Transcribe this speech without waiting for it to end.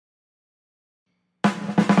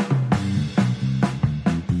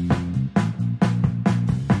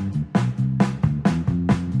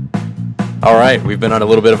All right, we've been on a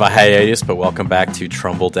little bit of a hiatus, but welcome back to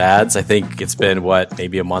Trumbull Dads. I think it's been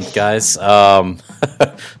maybe a month, guys. So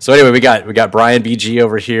anyway, we got Brian BG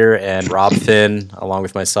over here and Rob Finn, along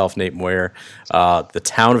with myself, Nate Moyer, the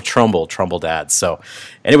town of Trumbull Dads. So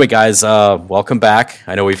anyway, guys, welcome back.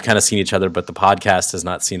 I know we've kind of seen each other, but the podcast has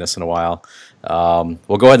not seen us in a while.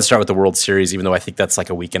 We'll go ahead and start with the World Series, even though I think that's like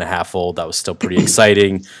a week and a half old. That was still pretty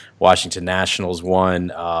exciting. Washington Nationals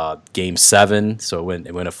won Game 7, so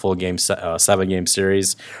it went a full 7-game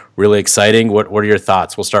series. Really exciting. What are your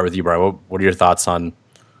thoughts? We'll start with you, Brian. What are your thoughts on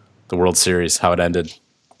the World Series, how it ended?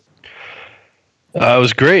 It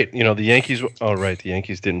was great. You know, the Yankees – the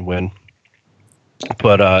Yankees didn't win.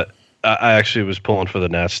 But I actually was pulling for the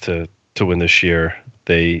Nats to win this year.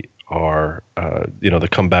 They are, the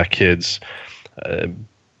comeback kids.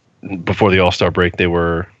 Before the All-Star break, they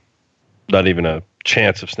were not even a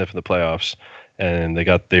chance of sniffing the playoffs, and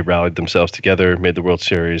they rallied themselves together, made the World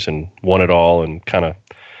Series, and won it all, and kind of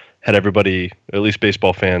had everybody, at least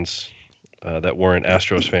baseball fans that weren't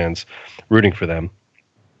Astros fans, rooting for them.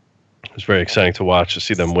 It was very exciting to watch, to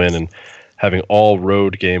see them win, and having all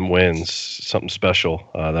road game wins, something special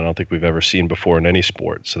that I don't think we've ever seen before in any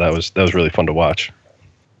sport. So that was really fun to watch.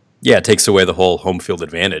 Yeah, it takes away the whole home field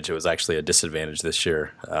advantage. It was actually a disadvantage this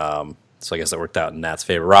year. So I guess that worked out in Nat's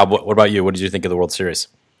favor. Rob, what about you? What did you think of the World Series?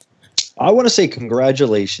 I want to say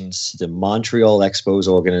congratulations to the Montreal Expos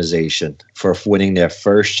organization for winning their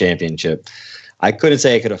first championship. I couldn't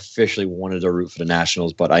say I could officially wanted to root for the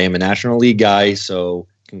Nationals, but I am a National League guy, so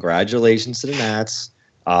congratulations to the Nats.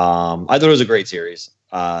 I thought it was a great series.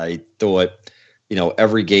 I thought,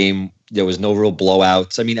 every game, there was no real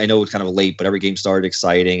blowouts. I mean, I know it was kind of late, but every game started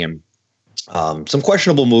exciting, and some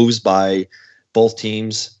questionable moves by both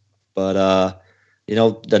teams. But,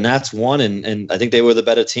 the Nats won, and I think they were the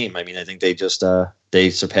better team. I mean, I think they just they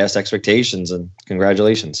surpassed expectations, and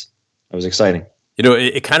congratulations. It was exciting.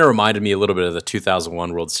 It kind of reminded me a little bit of the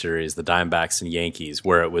 2001 World Series, the Diamondbacks and Yankees,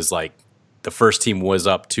 where it was like the first team was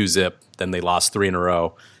up 2-0, then they lost 3 in a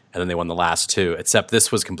row, and then they won the last 2. Except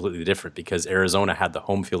this was completely different because Arizona had the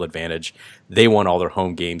home field advantage. They won all their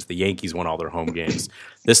home games. The Yankees won all their home games.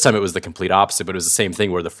 This time it was the complete opposite, but it was the same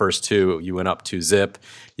thing where the first 2, you went up 2-0.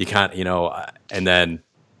 You can't, and then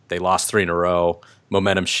they lost 3 in a row.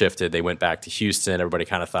 Momentum shifted. They went back to Houston. Everybody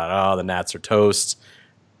kind of thought, oh, the Nats are toast.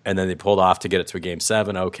 And then they pulled off to get it to a Game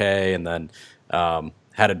 7, okay, and then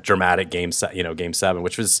had a dramatic Game 7,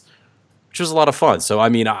 which was a lot of fun. So, I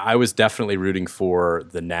mean, I was definitely rooting for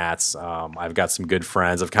the Nats. I've got some good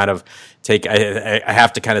friends. I have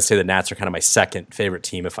to kind of say the Nats are kind of my second favorite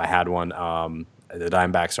team if I had one. The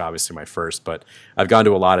Diamondbacks are obviously my first, but I've gone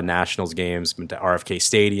to a lot of Nationals games, been to RFK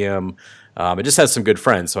Stadium. I just had some good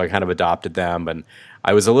friends, so I kind of adopted them. And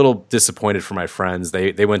I was a little disappointed for my friends.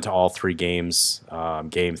 They went to all 3 games,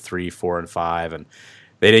 Game 3, 4, and 5, and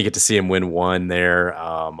they didn't get to see him win 1 there.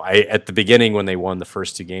 At the beginning when they won the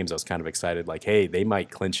first 2 games, I was kind of excited, like, hey, they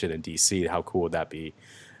might clinch it in DC. How cool would that be?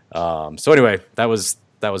 So anyway, that was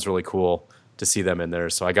really cool to see them in there.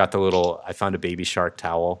 So I found a Baby Shark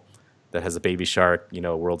towel that has a Baby Shark,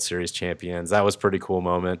 World Series champions. That was a pretty cool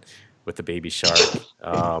moment with the Baby Shark.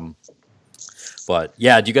 But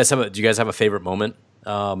yeah, do you guys have a favorite moment?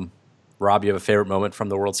 Rob, you have a favorite moment from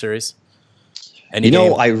the World Series?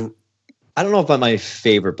 I don't know if my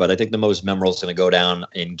favorite, but I think the most memorable is going to go down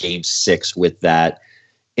in Game 6 with that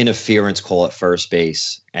interference call at first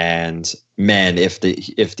base. And man, if the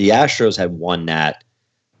Astros had won that,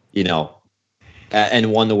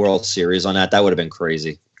 and won the World Series on that would have been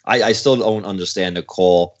crazy. I still don't understand the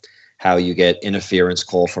call, how you get interference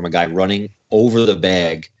call from a guy running over the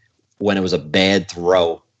bag when it was a bad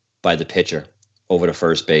throw by the pitcher over to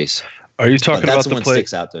first base. Are you talking about the play?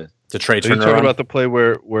 Sticks out there. The Trey Turner. Are you talking about the play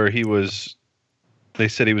where he was? They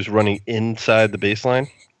said he was running inside the baseline.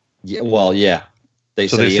 Yeah. Well, yeah. They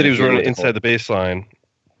said he was running inside the baseline,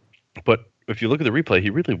 but if you look at the replay, he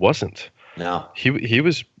really wasn't. No. He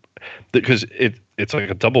was, because it's like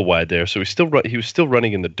a double wide there, so he was still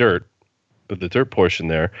running in the dirt, with the dirt portion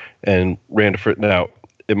there, and ran for it. Now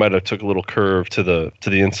it might have took a little curve to the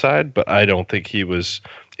inside, but I don't think he was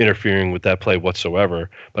interfering with that play whatsoever.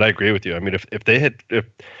 But I agree with you. I mean,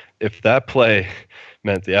 if that play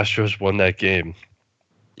meant the Astros won that game,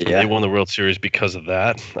 they won the World Series because of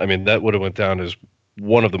that, I mean, that would have went down as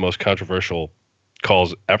one of the most controversial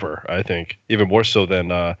calls ever, I think, even more so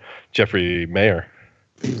than Jeffrey Mayer.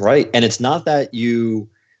 Right. And it's not that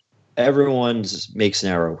everyone makes an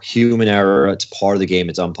error, human error. It's part of the game.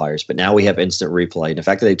 It's umpires. But now we have instant replay. And the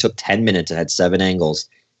fact that they took 10 minutes and had 7 angles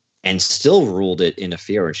and still ruled it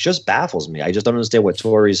interference just baffles me. I just don't understand what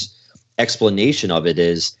Torrey's explanation of it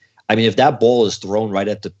is. I mean, if that ball is thrown right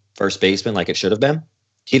at the first baseman like it should have been.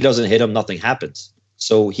 He doesn't hit him, nothing happens.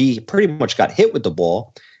 So he pretty much got hit with the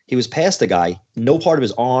ball. He was past the guy. No part of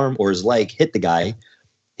his arm or his leg hit the guy.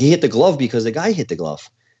 He hit the glove because the guy hit the glove.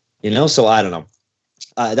 So I don't know.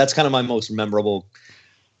 That's kind of my most memorable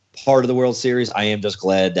part of the World Series. I am just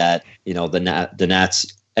glad that, the Nats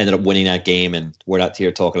ended up winning that game, and we're not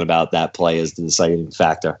here talking about that play as the deciding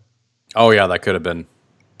factor. Oh yeah, that could have been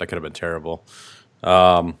terrible.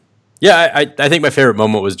 I think my favorite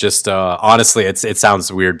moment was just honestly, it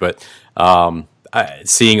sounds weird, but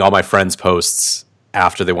seeing all my friends' posts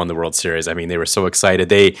after they won the World Series. I mean, they were so excited.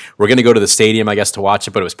 They were going to go to the stadium, I guess, to watch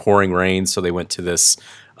it, but it was pouring rain, so they went to this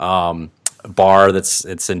bar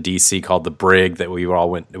it's in DC called the Brig that we all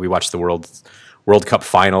went. We watched the World Cup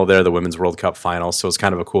final there, the Women's World Cup final. So it's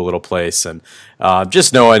kind of a cool little place, and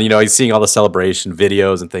just knowing, seeing all the celebration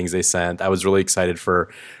videos and things they sent, I was really excited for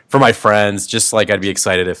my friends. Just like I'd be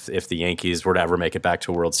excited if the Yankees were to ever make it back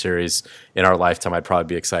to a World Series in our lifetime. I'd probably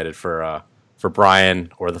be excited for Brian,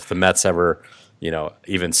 or if the Mets ever,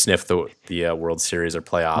 even sniff the World Series or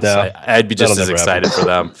playoffs. No, I'd be just as excited for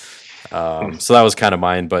them. So that was kind of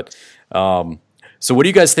mine. But so what do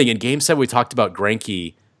you guys think? In Game 7, we talked about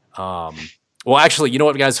Greinke. Well, actually, you know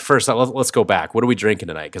what, guys? First, let's go back. What are we drinking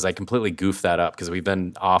tonight? Because I completely goofed that up because we've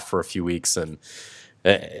been off for a few weeks. And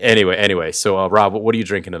anyway. So, Rob, what are you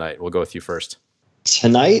drinking tonight? We'll go with you first.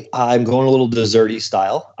 Tonight, I'm going a little desserty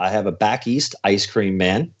style. I have a Back East Ice Cream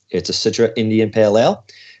Man. It's a Citra Indian Pale Ale.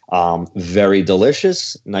 Very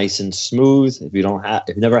delicious, nice and smooth. If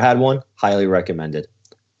you've never had one, highly recommended.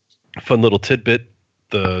 Fun little tidbit.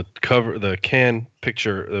 The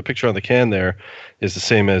picture on the can there is the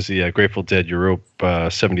same as the Grateful Dead Europe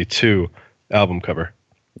 72 album cover.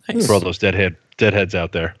 Nice. For all those deadheads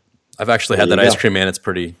out there. I've actually had that ice cream, man. It's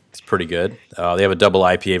pretty good. They have a double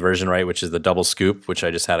IPA version, right, which is the double scoop, which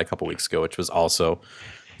I just had a couple weeks ago, which was also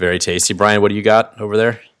very tasty. Brian, what do you got over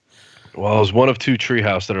there? Well, it was one of two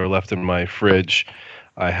Treehouse that are left in my fridge.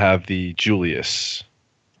 I have the Julius,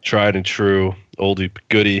 tried and true, oldie but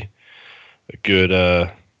goodie. A good,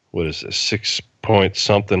 6 point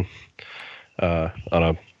something on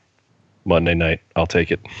a Monday night. I'll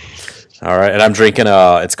take it. All right, and I'm drinking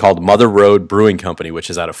it's called Mother Road Brewing Company, which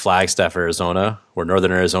is out of Flagstaff, Arizona, where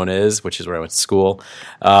Northern Arizona is, which is where I went to school.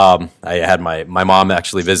 I had my mom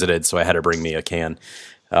actually visited, so I had her bring me a can.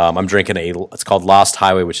 I'm drinking it's called Lost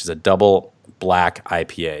Highway, which is a double black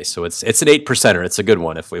IPA. So it's an 8%er. It's a good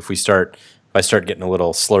one. If I start getting a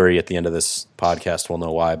little slurry at the end of this podcast, we'll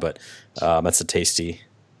know why. But that's a tasty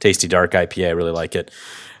dark IPA. I really like it.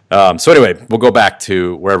 So anyway, we'll go back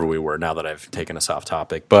to wherever we were now that I've taken us off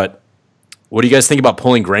topic. But what do you guys think about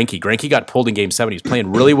pulling Greinke? Greinke got pulled in Game 7. He was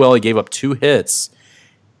playing really well. He gave up 2 hits,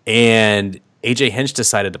 and A.J. Hinch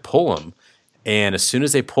decided to pull him. And as soon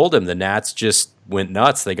as they pulled him, the Nats just went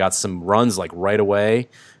nuts. They got some runs like right away.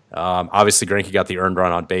 Obviously, Greinke got the earned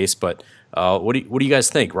run on base, but what do you guys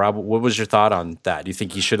think? Rob, what was your thought on that? Do you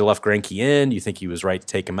think he should have left Greinke in? Do you think he was right to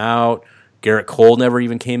take him out? Garrett Cole never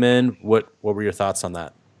even came in. What were your thoughts on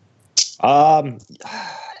that?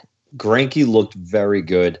 Greinke looked very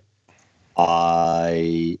good.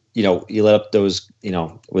 He let up those,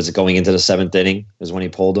 was it going into the 7th inning is when he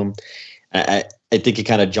pulled him. I think he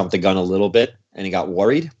kind of jumped the gun a little bit and he got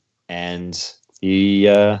worried, and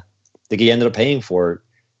I think he ended up paying for it.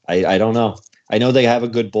 I don't know. I know they have a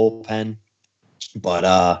good bullpen, but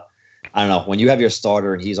I don't know. When you have your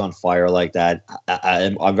starter and he's on fire like that,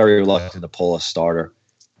 I'm very reluctant to pull a starter.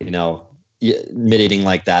 Mid-inning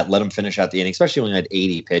like that, let him finish out the inning, especially when you had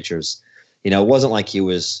 80 pitchers. It wasn't like he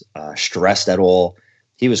was stressed at all.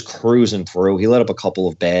 He was cruising through. He let up a couple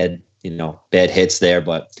of bad hits there,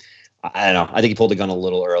 but I don't know. I think he pulled the gun a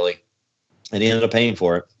little early, and he ended up paying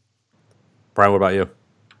for it. Brian, what about you?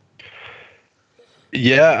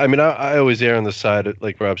 Yeah, I mean, I always err on the side,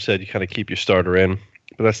 like Rob said, you kind of keep your starter in,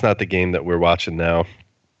 but that's not the game that we're watching now.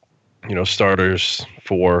 Starters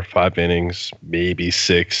 4, 5 innings, maybe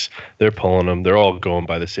 6. They're pulling them. They're all going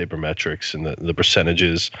by the sabermetrics and the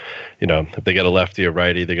percentages. If they get a lefty or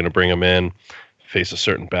righty, they're going to bring them in, face a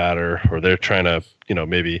certain batter, or they're trying to,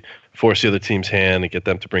 maybe force the other team's hand and get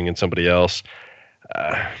them to bring in somebody else.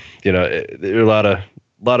 There are a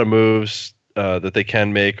lot of moves that they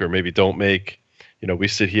can make or maybe don't make. We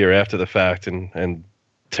sit here after the fact and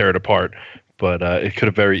tear it apart, but it could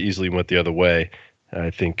have very easily went the other way. I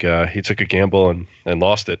think he took a gamble and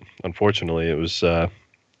lost it. Unfortunately, it was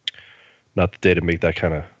not the day to make that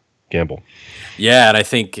kind of gamble. Yeah, and I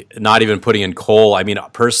think not even putting in Cole. I mean,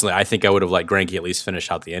 personally, I think I would have let Greinke at least finish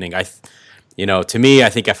out the inning. To me, I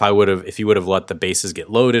think if he would have let the bases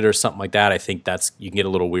get loaded or something like that, I think you can get a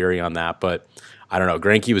little weary on that. But I don't know.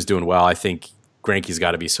 Greinke was doing well. I think Greinke's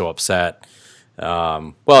got to be so upset.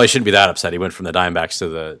 Well, he shouldn't be that upset. He went from the Diamondbacks to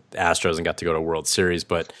the Astros and got to go to a World Series,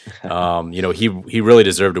 but he really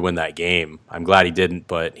deserved to win that game. I'm glad he didn't,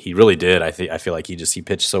 but he really did. I feel like he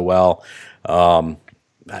pitched so well.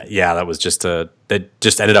 That was that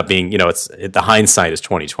just ended up being, the hindsight is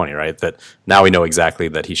 2020, right? That now we know exactly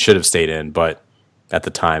that he should have stayed in, but at the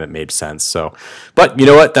time it made sense. So, but you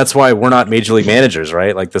know what? That's why we're not major league managers,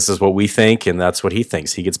 right? Like, this is what we think, and that's what he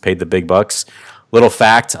thinks. He gets paid the big bucks. Little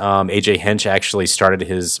fact, AJ Hinch actually started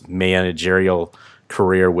his managerial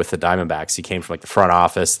career with the Diamondbacks. He came from like the front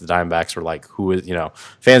office. The Diamondbacks were like,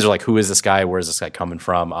 fans are like, who is this guy? Where's this guy coming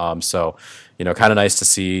from? So, kind of nice to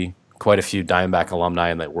see quite a few Diamondback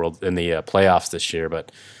alumni in the playoffs this year.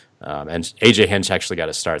 But and AJ Hinch actually got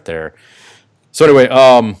a start there. So anyway,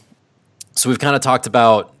 so we've kind of talked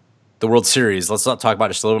about the World Series. Let's not talk about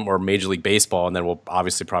just a little bit more Major League Baseball, and then we'll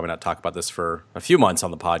obviously probably not talk about this for a few months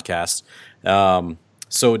on the podcast.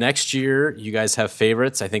 So next year, you guys have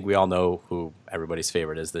favorites. I think we all know who everybody's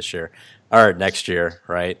favorite is this year, or next year,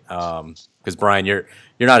 right? Because Brian, you're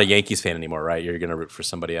not a Yankees fan anymore, right? You're going to root for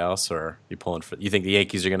somebody else, or you pulling for? You think the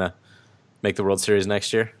Yankees are going to make the World Series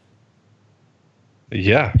next year?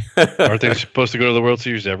 Yeah, aren't they supposed to go to the World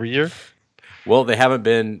Series every year? Well, they haven't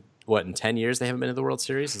been. What, in 10 years they haven't been to the World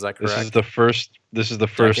Series? Is that correct? This is the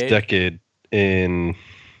first decade in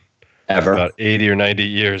ever about 80 or 90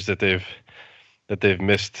 years that they've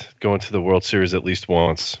missed going to the World Series at least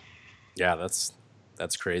once. Yeah, that's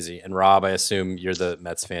crazy. And Rob, I assume you're the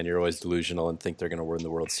Mets fan. You're always delusional and think they're going to win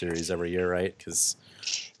the World Series every year, right? Because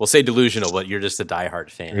we'll say delusional, but you're just a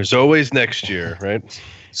diehard fan. There's always next year, right?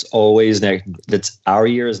 It's always next. That's our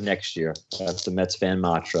year is next year. That's the Mets fan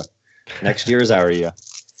mantra. Next year is our year.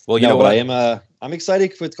 Well, you know what? I'm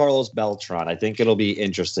excited with Carlos Beltran. I think it'll be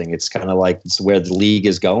interesting. It's kind of like it's where the league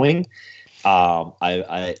is going.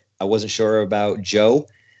 I wasn't sure about Joe.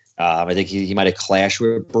 I think he might have clashed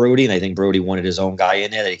with Brody, and I think Brody wanted his own guy in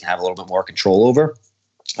there that he can have a little bit more control over.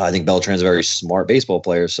 I think Beltran's a very smart baseball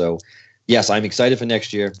player. So, yes, I'm excited for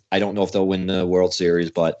next year. I don't know if they'll win the World Series,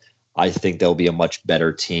 but I think they'll be a much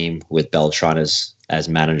better team with Beltran as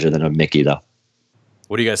manager than a Mickey, though.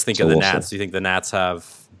 What do you guys think of the Nats? Do you think the Nats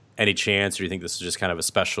have any chance, or do you think this is just kind of a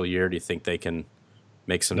special year? Do you think they can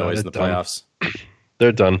make some noise in the playoffs?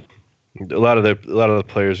 They're done. A lot of the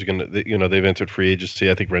players are going to, they've entered free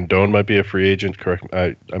agency. I think Rendon might be a free agent. Correct.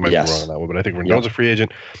 I might be wrong on that one, but I think Rendon's a free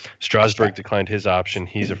agent. Strasburg declined his option.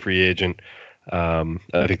 He's a free agent.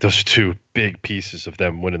 I think those are two big pieces of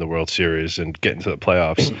them winning the World Series and getting to the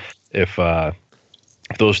playoffs. If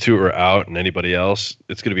those two are out and anybody else,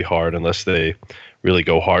 it's going to be hard unless they really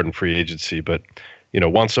go hard in free agency. But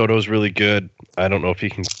Juan Soto is really good. I don't know if he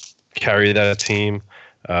can carry that team,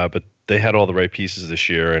 but they had all the right pieces this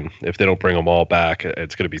year, and if they don't bring them all back,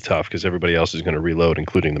 it's going to be tough because everybody else is going to reload,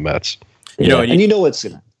 including the Mets. What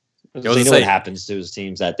happens to those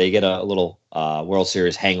teams that they get a little World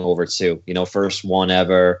Series hangover too. First one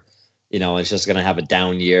ever. It's just going to have a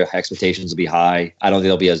down year. Expectations will be high. I don't think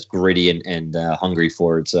they'll be as gritty and hungry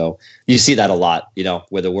for it. So you see that a lot.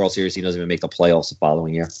 Where the World Series team doesn't even make the playoffs the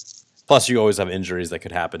following year. Plus, you always have injuries that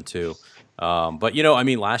could happen too. But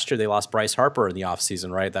last year they lost Bryce Harper in the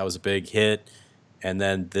offseason, right? That was a big hit. And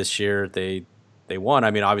then this year they won.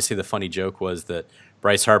 Obviously the funny joke was that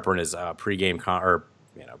Bryce Harper in his pregame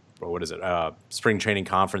spring training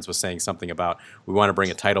conference was saying something about we want to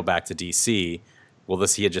bring a title back to DC. Well,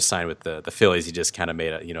 he had just signed with the Phillies. He just kind of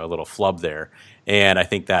made a little flub there. And I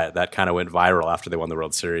think that kind of went viral after they won the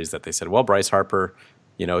World Series, that they said, well, Bryce Harper,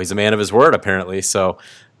 he's a man of his word apparently. So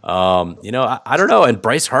I don't know. And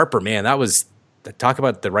Bryce Harper, man, talk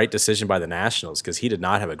about the right decision by the Nationals, because he did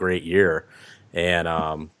not have a great year,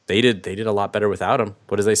 and they did a lot better without him.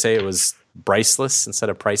 What did they say? It was Bryceless instead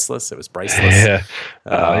of priceless. It was Bryceless.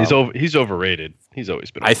 Yeah, he's overrated. He's always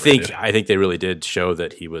been overrated. I think they really did show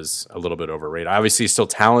that he was a little bit overrated. Obviously, he's still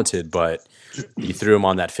talented, but you threw him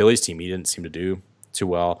on that Phillies team. He didn't seem to do too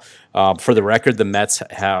well. For the record, the Mets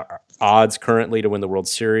odds currently to win the World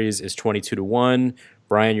Series is 22-1.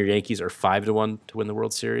 Brian, your Yankees are 5-1 to win the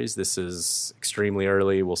World Series. This is extremely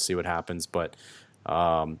early. We'll see what happens, but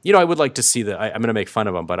I would like to see I'm going to make fun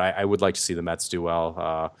of them, but I would like to see the Mets do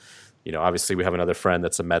well. Obviously we have another friend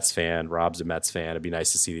that's a Mets fan. Rob's a Mets fan. It'd be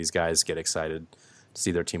nice to see these guys get excited to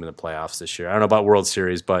see their team in the playoffs this year. I don't know about World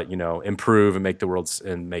Series, but improve and make the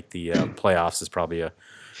playoffs is probably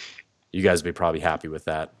you guys would be probably happy with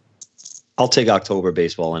that. I'll take October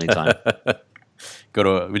baseball anytime.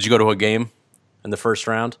 Would you go to a game in the first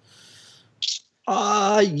round?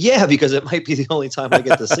 Yeah, because it might be the only time I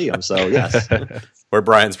get to see him. So yes. Where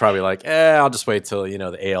Brian's probably like, I'll just wait till the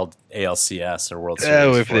ALCS or World Series.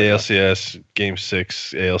 Yeah, with the ALCS Game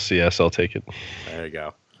 6 ALCS, I'll take it. There you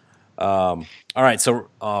go. All right, so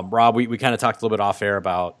Rob, we kind of talked a little bit off air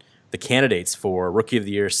about the candidates for Rookie of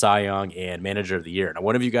the Year, Cy Young, and Manager of the Year. Now,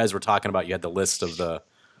 one of you guys were talking about you had the list of the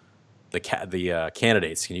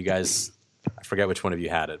candidates. Can you guys? I forget which one of you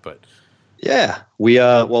had it, but yeah, we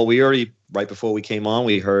already right before we came on,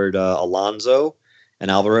 we heard Alonso and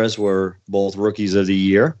Alvarez were both Rookies of the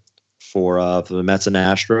Year for the Mets and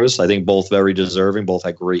Astros. I think both very deserving. Both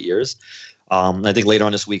had great years. I think later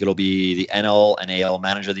on this week it'll be the NL and AL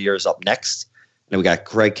Manager of the Year is up next. And we got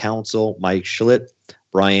Greg Counsell, Mike Schlitt,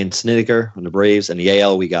 Brian Snitker on the Braves, and the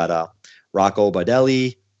AL we got Rocco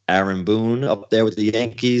Baldelli, Aaron Boone up there with the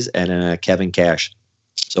Yankees, and Kevin Cash.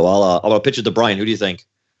 So I'll pitch it to Brian. Who do you think?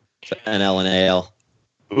 NL and AL.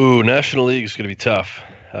 Ooh, National League is going to be tough.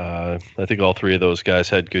 I think all three of those guys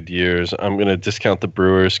had good years. I'm going to discount the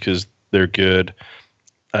Brewers because they're good.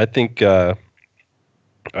 I think I'd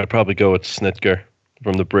probably go with Snitker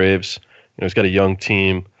from the Braves. He's got a young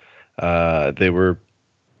team. They were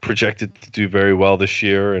projected to do very well this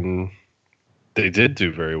year, and they did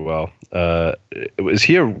do very well. Is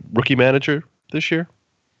he a rookie manager this year?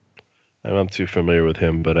 I'm too familiar with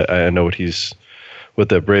him, but I know what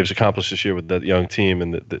the Braves accomplished this year with that young team,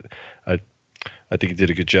 and I think he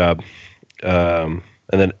did a good job. And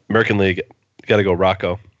then American League, got to go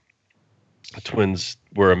Rocco. The Twins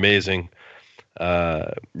were amazing.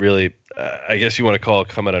 Really, I guess you want to call it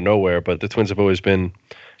come out of nowhere, but the Twins have always been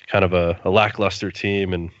kind of a lackluster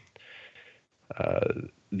team, and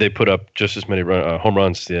they put up just as many home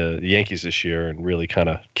runs the Yankees this year and really kind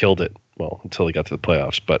of killed it. Well, until they got to the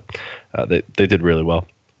playoffs, but they did really well.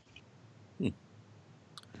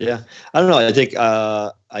 Yeah, I don't know. I think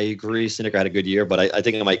I agree. Snitker had a good year, but I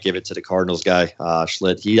think I might give it to the Cardinals guy,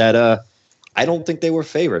 Schlitt. He had I don't think they were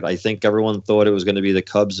favored. I think everyone thought it was going to be the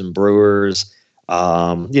Cubs and Brewers.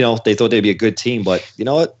 They thought they'd be a good team, but you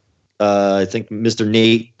know what? I think Mr.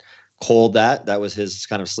 Nate called that. That was his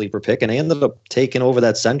kind of sleeper pick, and they ended up taking over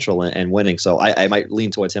that Central and winning. So I might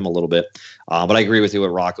lean towards him a little bit. But I agree with you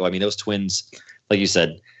with Rocco. I mean, those Twins, like you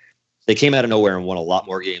said, they came out of nowhere and won a lot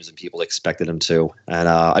more games than people expected them to.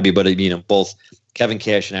 And both Kevin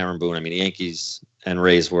Cash and Aaron Boone. I mean, the Yankees and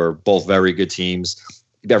Rays were both very good teams.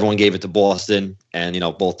 Everyone gave it to Boston, and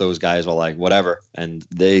both those guys were like whatever, and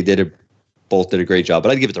they both did a great job.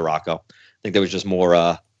 But I'd give it to Rocco. I think there was just more,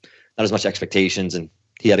 not as much expectations, and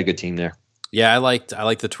he had a good team there. Yeah, I liked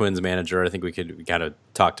the Twins manager. I think we kind of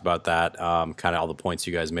talked about that, kind of all the points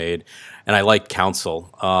you guys made, and I liked Counsell.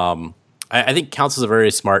 I think Counsell's a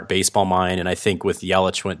very smart baseball mind, and I think with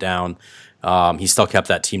Yelich went down, he still kept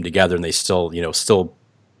that team together, and they still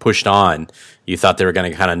pushed on. You thought they were going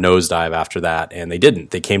to kind of nosedive after that, and they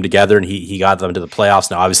didn't. They came together, and he got them to the playoffs.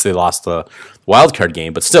 Now, obviously, they lost the wild card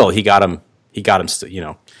game, but still, he got him. He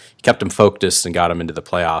kept them focused and got them into the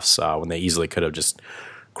playoffs when they easily could have just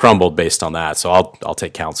crumbled based on that. So I'll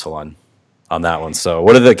take Counsell on that one. So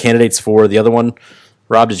what are the candidates for the other one?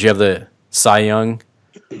 Rob, did you have the Cy Young?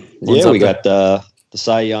 Yeah, we got the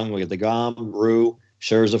Cy Young. We got the Grom, Rue,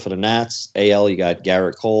 Scherzer for the Nats. AL, you got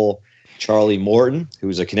Garrett Cole, Charlie Morton,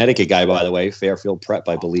 who's a Connecticut guy, by the way, Fairfield Prep,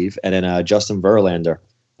 I believe, and then Justin Verlander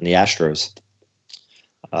and the Astros.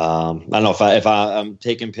 I don't know if I'm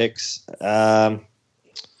taking picks. I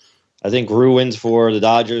think Rue wins for the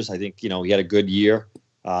Dodgers. I think he had a good year.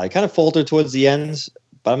 He kind of faltered towards the end,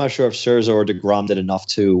 but I'm not sure if Scherzer or DeGrom did enough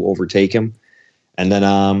to overtake him. And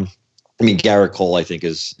then Garrett Cole, I think,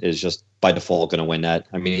 is just by default going to win that.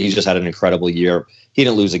 I mean, he's just had an incredible year. He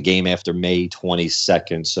didn't lose a game after May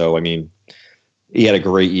 22nd. So, I mean, he had a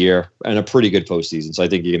great year and a pretty good postseason. So I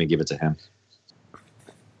think you're going to give it to him.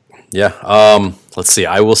 Yeah. Let's see.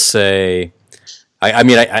 I will say,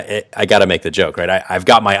 I got to make the joke, right? I've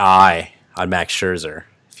got my eye on Max Scherzer.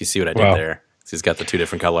 If you see what I did there. He's got the two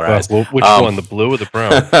different color eyes. Which one, the blue or the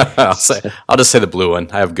brown? I'll just say the blue one.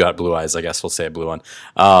 I have got blue eyes. I guess we'll say a blue one.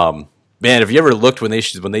 Man, if you ever looked when they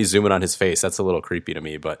zoom in on his face, that's a little creepy to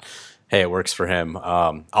me. But hey, it works for him.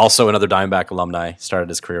 Also, another Diamondback alumni, started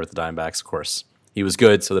his career with the Diamondbacks. Of course, he was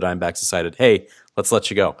good, so the Diamondbacks decided, hey, let's let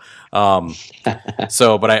you go. But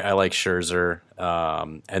I like Scherzer,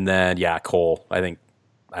 and then Cole. I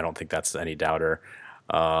don't think that's any doubter.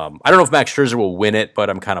 I don't know if Max Scherzer will win it,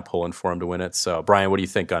 but I'm kind of pulling for him to win it. So, Brian, what do you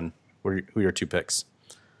think on who are your two picks?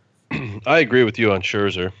 I agree with you on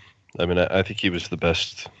Scherzer. I mean, I think he was the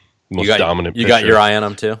best, most dominant pitcher. You got your eye on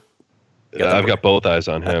him, too? I've got both eyes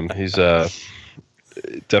on him. He's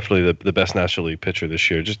definitely the best National League pitcher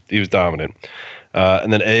this year. He was dominant.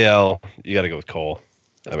 And then AL, you got to go with Cole.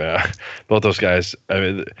 I mean, both those guys. I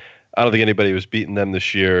mean, I don't think anybody was beating them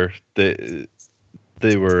this year. They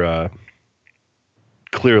were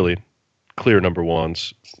clear number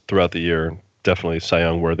ones throughout the year. Definitely Cy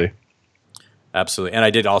Young worthy. Absolutely, and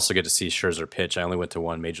I did also get to see Scherzer pitch. I only went to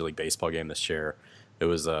one Major League Baseball game this year. It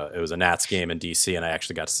was a Nats game in DC, and I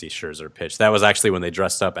actually got to see Scherzer pitch. That was actually when they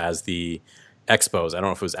dressed up as the Expos. I don't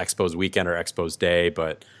know if it was Expos weekend or Expos day,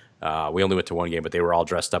 but we only went to one game. But they were all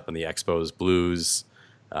dressed up in the Expos blues.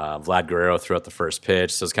 Vlad Guerrero threw out the first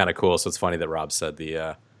pitch, so it's kind of cool. So it's funny that Rob said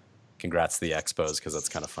the congrats to the Expos because that's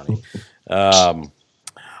kind of funny.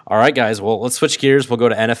 All right, guys. Well, let's switch gears. We'll go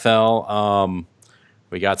to NFL.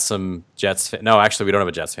 We got some Jets. No, actually, we don't have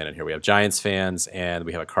a Jets fan in here. We have Giants fans and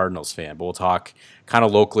we have a Cardinals fan. But we'll talk kind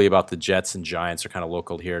of locally about the Jets and Giants are kind of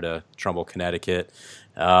local here to Trumbull, Connecticut.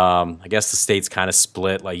 I guess the state's kind of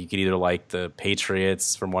split. Like you could either like the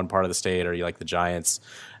Patriots from one part of the state or you like the Giants.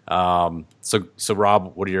 So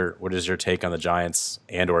Rob, what is your take on the Giants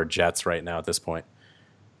and or Jets right now at this point?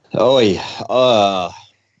 Oh yeah,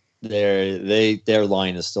 their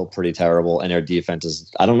line is still pretty terrible, and their defense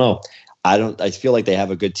is. I don't know. I feel like they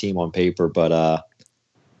have a good team on paper, but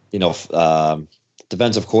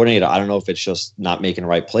defensive coordinator. I don't know if it's just not making the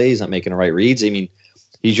right plays, not making the right reads. I mean,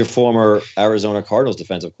 he's your former Arizona Cardinals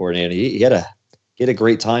defensive coordinator. He had a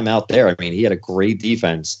great time out there. I mean, he had a great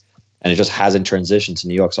defense, and it just hasn't transitioned to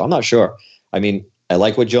New York. So I'm not sure. I mean, I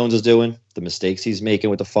like what Jones is doing. The mistakes he's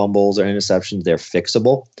making with the fumbles or interceptions, they're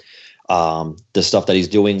fixable. The stuff that he's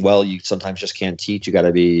doing well, you sometimes just can't teach. You got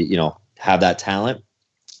to be, have that talent.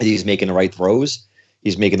 He's making the right throws.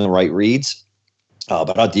 He's making the right reads.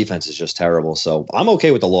 But our defense is just terrible. So I'm okay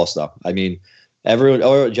with the loss, though. I mean,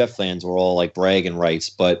 our Jet fans were all like bragging rights,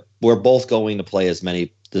 but we're both going to play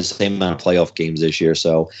the same amount of playoff games this year.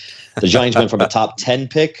 So the Giants went from a top 10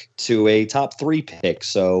 pick to a top 3 pick.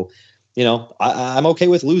 So, I'm okay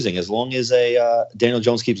with losing as long as Daniel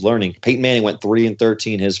Jones keeps learning. Peyton Manning went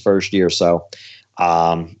 3-13 his first year. So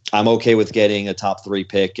I'm okay with getting a top 3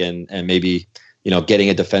 pick and maybe, getting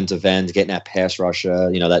a defensive end, getting that pass rusher,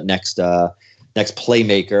 that next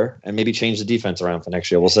playmaker, and maybe change the defense around for next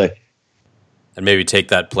year. We'll see. And maybe take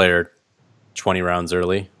that player 20 rounds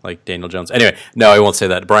early, like Daniel Jones. Anyway, no, I won't say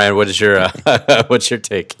that. Brian, what is your what's your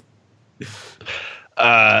take?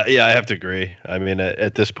 Yeah, I have to agree. I mean,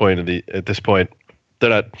 at this point,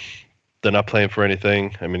 they're not playing for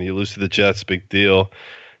anything. I mean, you lose to the Jets, big deal.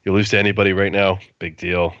 You lose to anybody right now, big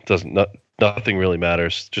deal. Nothing really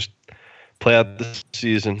matters. Just play out the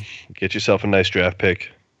season, get yourself a nice draft pick,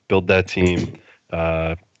 build that team.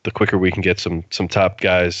 The quicker we can get some top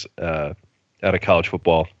guys out of college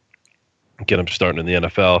football, get them starting in the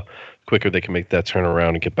NFL, the quicker they can make that turnaround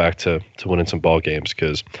and get back to winning some ball games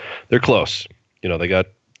because they're close. They got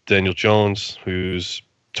Daniel Jones, who's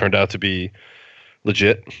turned out to be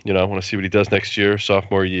legit. I want to see what he does next year,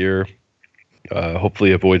 sophomore year.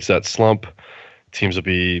 Hopefully avoids that slump. Teams will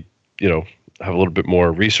be, have a little bit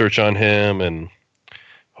more research on him, and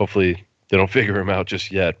hopefully they don't figure him out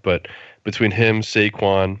just yet. But between him,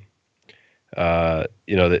 Saquon,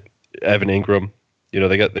 that Evan Ingram,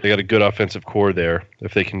 they got a good offensive core there.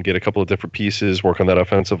 If they can get a couple of different pieces, work on that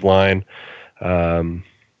offensive line,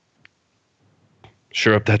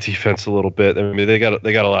 shore up that defense a little bit. I mean, they got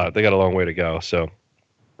a long way to go. So,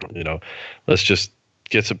 let's just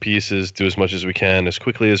get some pieces, do as much as we can, as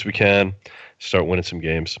quickly as we can, start winning some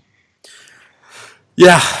games.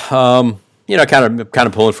 Yeah, kind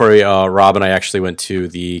of pulling for you. Rob and I actually went to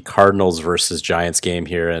the Cardinals versus Giants game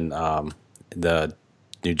here in the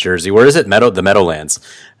New Jersey. Where is it? The Meadowlands.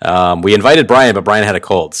 We invited Brian, but Brian had a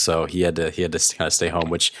cold, so he had to kind of stay home,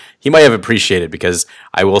 which he might have appreciated because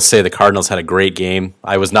I will say the Cardinals had a great game.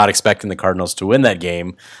 I was not expecting the Cardinals to win that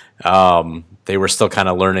game. They were still kind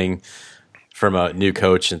of learning from a new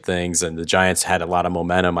coach and things, and the Giants had a lot of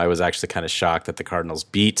momentum. I was actually kind of shocked that the Cardinals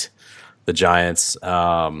beat the Giants.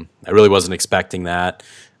 I really wasn't expecting that.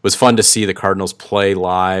 It was fun to see the Cardinals play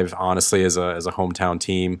live, honestly, as a hometown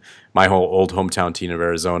team, my whole old hometown team of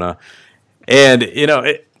Arizona. And,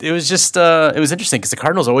 it was just, it was interesting because the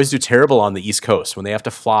Cardinals always do terrible on the East Coast when they have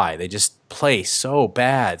to fly. They just play so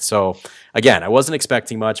bad. So, again, I wasn't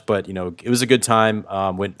expecting much, but, it was a good time.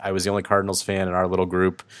 When I was the only Cardinals fan in our little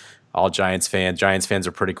group, all Giants fans. Giants fans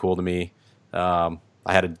are pretty cool to me.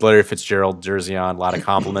 I had a Larry Fitzgerald jersey on, a lot of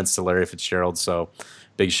compliments to Larry Fitzgerald. So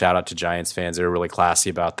big shout out to Giants fans. They were really classy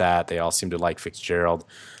about that. They all seemed to like Fitzgerald.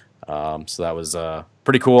 So that was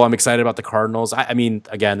pretty cool. I'm excited about the Cardinals. I mean,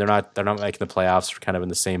 again, they're not making the playoffs. We're kind of in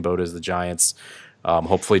the same boat as the Giants.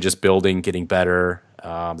 Hopefully just building, getting better.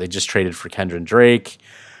 They just traded for Kendron Drake.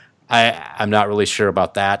 I'm not really sure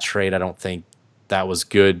about that trade. I don't think that was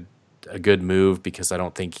a good move because I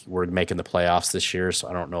don't think we're making the playoffs this year. So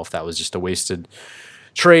I don't know if that was just a wasted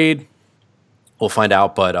trade. We'll find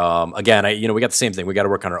out. But again, we got the same thing. We got to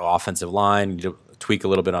work on our offensive line, tweak a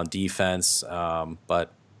little bit on defense.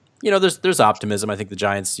 But there's optimism. I think the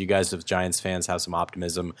Giants, you guys as Giants fans have some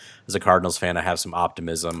optimism. As a Cardinals fan, I have some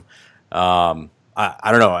optimism.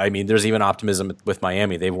 I don't know. I mean, there's even optimism with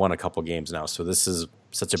Miami. They've won a couple games now. So this is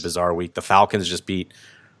such a bizarre week. The Falcons just beat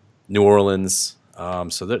New Orleans.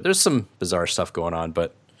 So there's some bizarre stuff going on,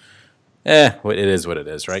 but it is what it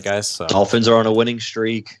is, right, guys? So. Dolphins are on a winning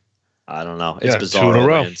streak. I don't know. It's bizarre. 2 in a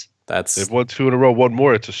row. They've won 2 in a row. One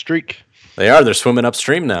more. It's a streak. They are. They're swimming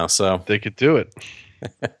upstream now, so they could do it.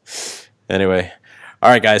 Anyway, all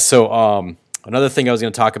right, guys. So another thing I was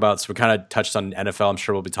going to talk about. So we kind of touched on NFL. I'm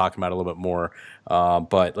sure we'll be talking about it a little bit more.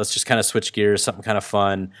 But let's just kind of switch gears. Something kind of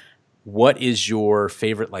fun. What is your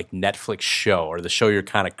favorite Netflix show or the show you're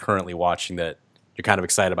kind of currently watching that you're kind of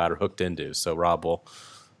excited about or hooked into? So Rob, we'll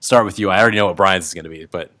start with you. I already know what Brian's is going to be,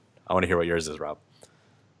 but I want to hear what yours is, Rob.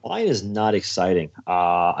 Mine is not exciting.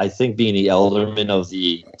 I think being the elderman of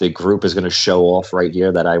the group is going to show off right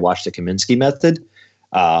here that I watched the Kaminsky Method.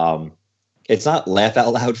 It's not laugh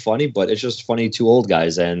out loud funny, but it's just funny two old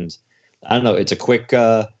guys. And I don't know, it's a quick,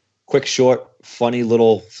 short, funny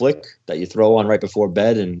little flick that you throw on right before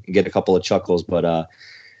bed and get a couple of chuckles. But I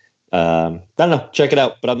don't know, check it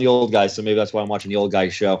out. But I'm the old guy, so maybe that's why I'm watching the old guy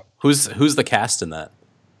show. Who's the cast in that?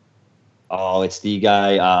 Oh, it's the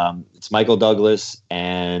guy. It's Michael Douglas,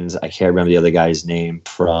 and I can't remember the other guy's name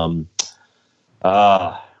from.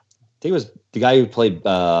 I think it was the guy who played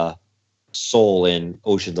Soul in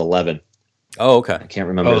Ocean's 11. Oh, okay. I can't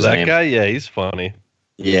remember his name. That guy? Yeah, he's funny.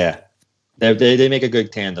 Yeah, they make a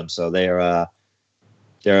good tandem. So they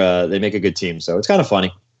make a good team. So it's kind of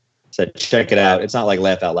funny. So check it out. It's not like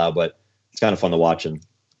laugh out loud, but it's kind of fun to watch and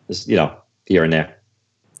just here and there.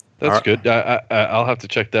 That's good. I'll have to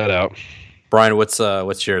check that out. Brian, what's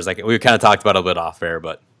yours? We kind of talked about it a bit off air,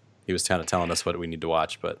 but he was kind of telling us what we need to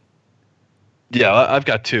watch. But yeah, I've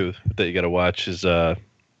got 2 that you got to watch. Is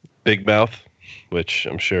Big Mouth, which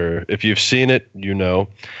I'm sure if you've seen it,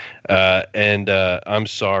 and I'm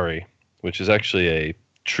Sorry, which is actually a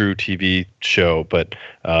true TV show, but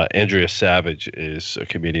Andrea Savage is a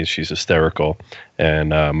comedian. She's hysterical, and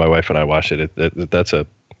my wife and I watched it. That's a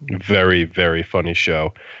very, very funny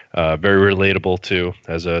show. Very relatable too,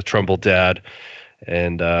 as a Trumbull dad,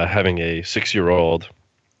 and having a 6-year-old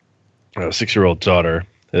daughter.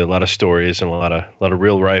 A lot of stories and a lot of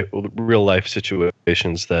real life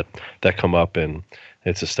situations that come up, and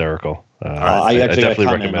it's hysterical. I definitely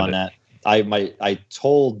recommend on that. I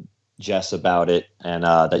told Jess about it and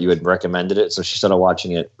that you had recommended it, so she started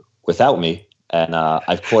watching it without me, and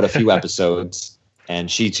I've caught a few episodes, and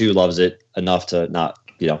she too loves it enough to not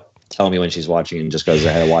tell me when she's watching and just goes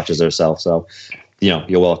ahead and watches herself. So,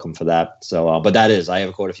 you're welcome for that. So, but I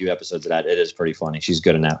have caught a few episodes of that. It is pretty funny. She's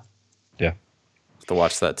good in that. Yeah. To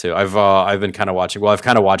watch that too. I've been kind of watching. Well, I've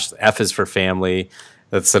kind of watched F is for Family.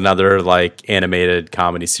 That's another animated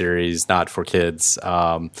comedy series, not for kids.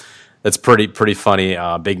 That's pretty funny.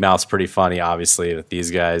 Big Mouth's pretty funny, obviously, with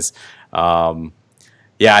these guys.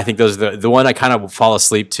 Yeah, I think those are the one I kind of fall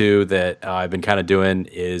asleep to that I've been kind of doing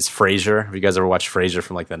is Frasier. Have you guys ever watched Frasier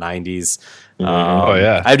from the 90s? Oh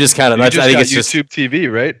yeah, I've just kind of. I think it's YouTube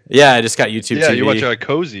TV, right? Yeah, I just got YouTube TV. Yeah, you watch it on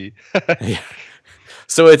Cozy. Yeah.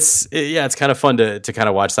 So it's kind of fun to kind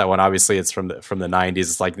of watch that one. Obviously, it's from the 90s.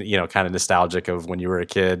 It's kind of nostalgic of when you were a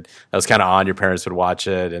kid. That was kind of on. Your parents would watch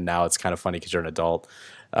it, and now it's kind of funny because you're an adult.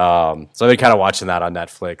 So I've been kind of watching that on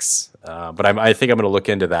Netflix. But I think I'm going to look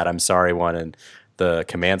into that. I'm Sorry one and the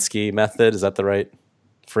Kaminsky Method. Is that the right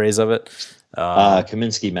phrase of it?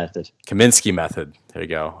 Kaminsky Method. Kaminsky Method. There you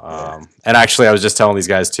go. And actually, I was just telling these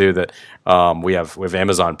guys too that we have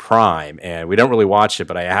Amazon Prime, and we don't really watch it,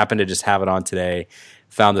 but I happen to just have it on today.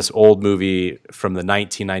 Found this old movie from the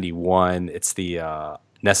 1991. It's the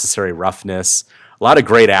Necessary Roughness. A lot of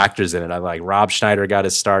great actors in it. I like Rob Schneider got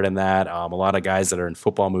his start in that. A lot of guys that are in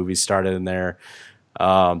football movies started in there.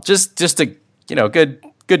 Just a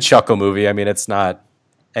good chuckle movie. I mean, it's not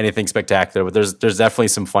anything spectacular, but there's definitely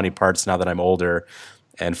some funny parts now that I'm older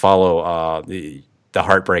and follow the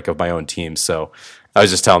heartbreak of my own team. So I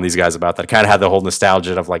was just telling these guys about that. I kind of had the whole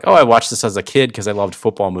nostalgia of I watched this as a kid because I loved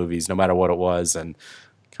football movies, no matter what it was, and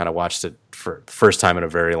kind of watched it for the first time in a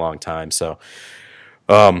very long time. So,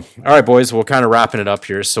 all right, boys, we're kind of wrapping it up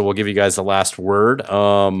here. So we'll give you guys the last word.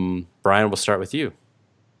 Brian, we'll start with you.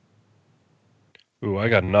 Ooh, I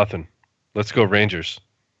got nothing. Let's go Rangers.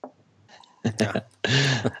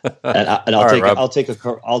 I'll take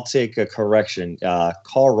a correction.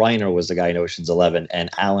 Carl Reiner was the guy in Ocean's 11, and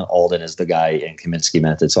Alan Alda is the guy in Kaminsky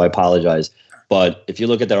Method. So I apologize, but if you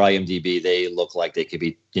look at their IMDb, they look like they could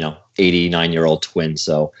be 89-year-old twins.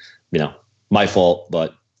 So my fault,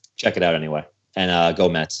 but check it out anyway. And go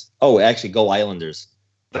Mets. Oh, actually, go Islanders.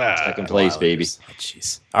 Second place, baby.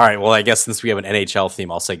 Jeez. All right. Well, I guess since we have an NHL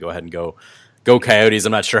theme, I'll say go ahead and go Coyotes.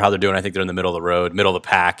 I'm not sure how they're doing. I think they're in the middle of the road, middle of the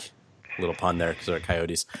pack. Little pun there because they're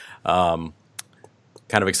Coyotes. Kind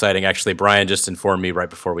of exciting, actually. Brian just informed me right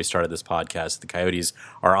before we started this podcast the Coyotes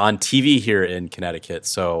are on TV here in Connecticut.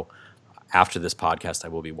 So after this podcast, I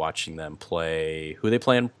will be watching them play. Who are they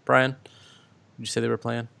playing, Brian? Did you say they were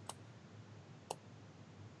playing?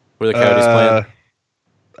 Who are the Coyotes playing?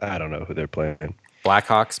 I don't know who they're playing.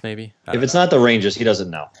 Blackhawks, maybe? If it's not the Rangers, he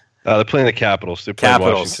doesn't know. They're playing the Capitals. They're playing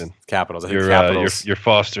Washington. Capitals. I think Capitals. Your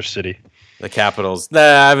Foster City. The Capitals.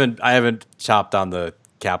 Nah, I haven't chopped on the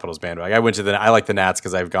Capitals bandwagon. I like the Nats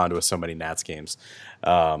because I've gone to so many Nats games.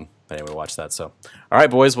 But anyway, watch that. So, all right,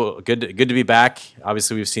 boys. Well, good to be back.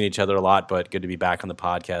 Obviously, we've seen each other a lot, but good to be back on the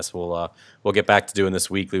podcast. We'll get back to doing this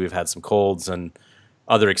weekly. We've had some colds and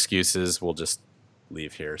other excuses. We'll just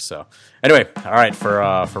leave here. So, anyway, all right. For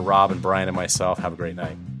Rob and Brian and myself, have a great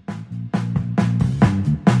night.